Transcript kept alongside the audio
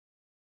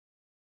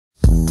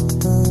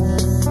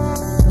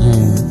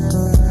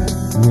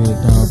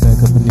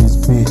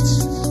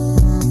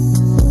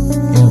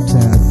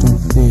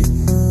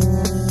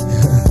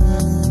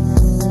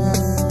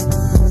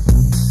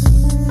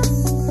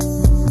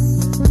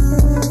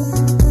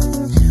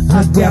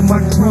I got my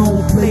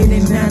chrome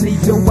plated now,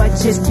 yo, I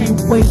just can't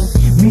wait.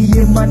 Me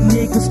and my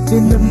niggas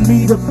finna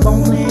meet up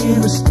on the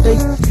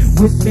interstate.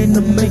 We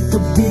finna make the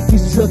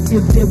biggest truck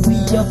that we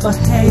ever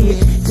had.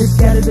 Just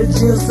got out of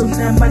jail, so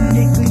now my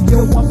nigga,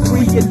 yo, I'm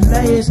free at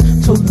last.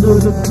 Told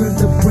Lil Grim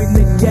to bring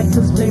the gat,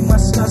 cause they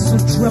might start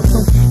some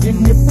trouble.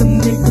 And if the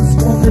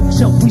niggas wanna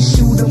jump, we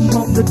shoot them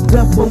on the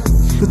double.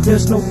 Cause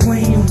there's no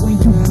plan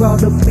when you brought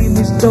up in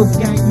this dope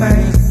gang,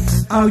 man.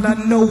 All I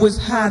know is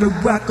how to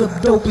rock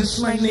up dope and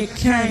slang that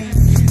cane.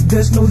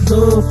 There's no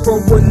love for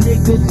a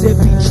nigga that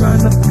be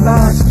tryna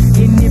floss.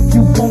 And if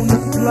you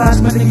wanna floss,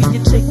 my nigga,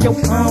 you take your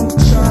own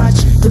charge.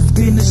 Cause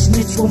being a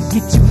snitch won't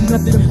get you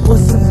nothing but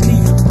some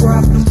deep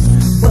problems.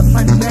 But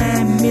my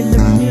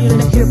 9mm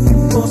to help you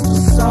bust to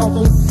solve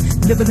them.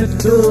 Living a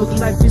thug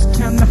life is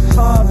kinda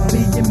hard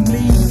being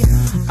me.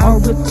 R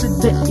to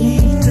the E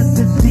to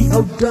the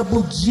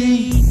D-O-double-G.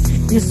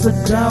 It's a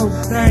dog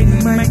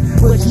thing, man,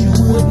 but you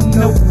wouldn't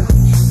know.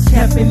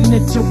 Capping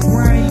at your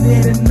brain,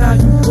 and now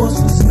you bust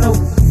with snow.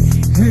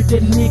 Heard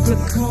that nigga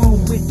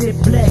come with that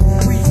black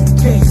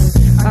briefcase.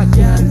 I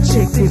gotta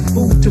check that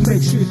food to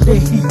make sure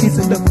that he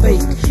isn't a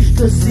fake.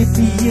 Cause if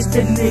he is,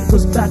 that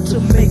nigga's about to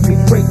make me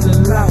break the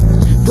law.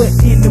 But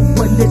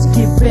anyway, let's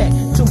get back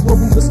to what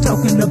we was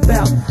talking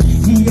about.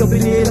 He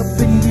opened it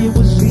up and it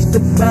was just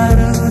about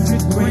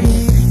 100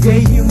 grand.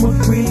 Gave him a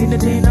grin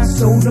and then I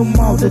sold him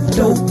all the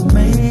dope,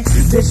 man.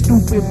 That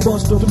stupid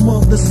buster, the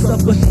mother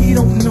sucker, he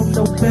don't know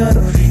no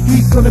better. He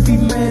gonna be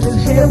mad as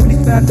hell when he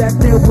found out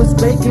there was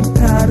baking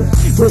powder.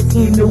 But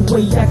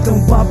anyway, I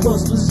can buy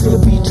busters, they'll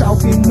be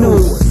talking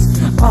noise.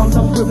 All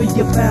I'm worried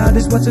about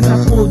is watching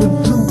out for the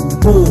blue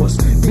boys.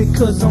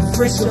 Because I'm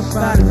fresh up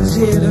out of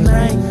jail and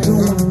I ain't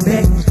going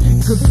back.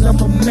 Cause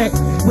I'm a Mac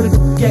with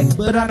a gag,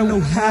 but I don't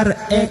know how to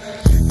act.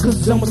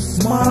 Cause I'm a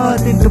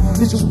smart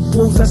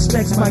individual, I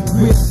stacks my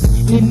grip.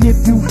 And if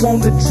you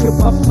want a trip,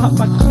 I pop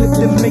my clip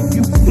and make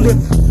you flip.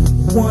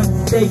 One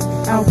day,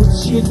 I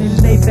was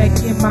chillin', lay back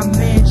in my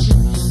mansion,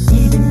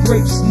 eating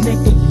grapes,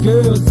 naked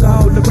girls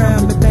all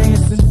around me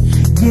dancing.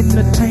 Getting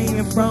a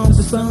tan from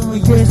the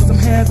sun, yes, I'm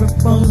having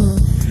fun.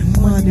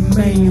 Money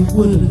man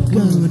with a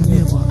gun,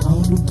 never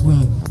on the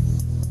run.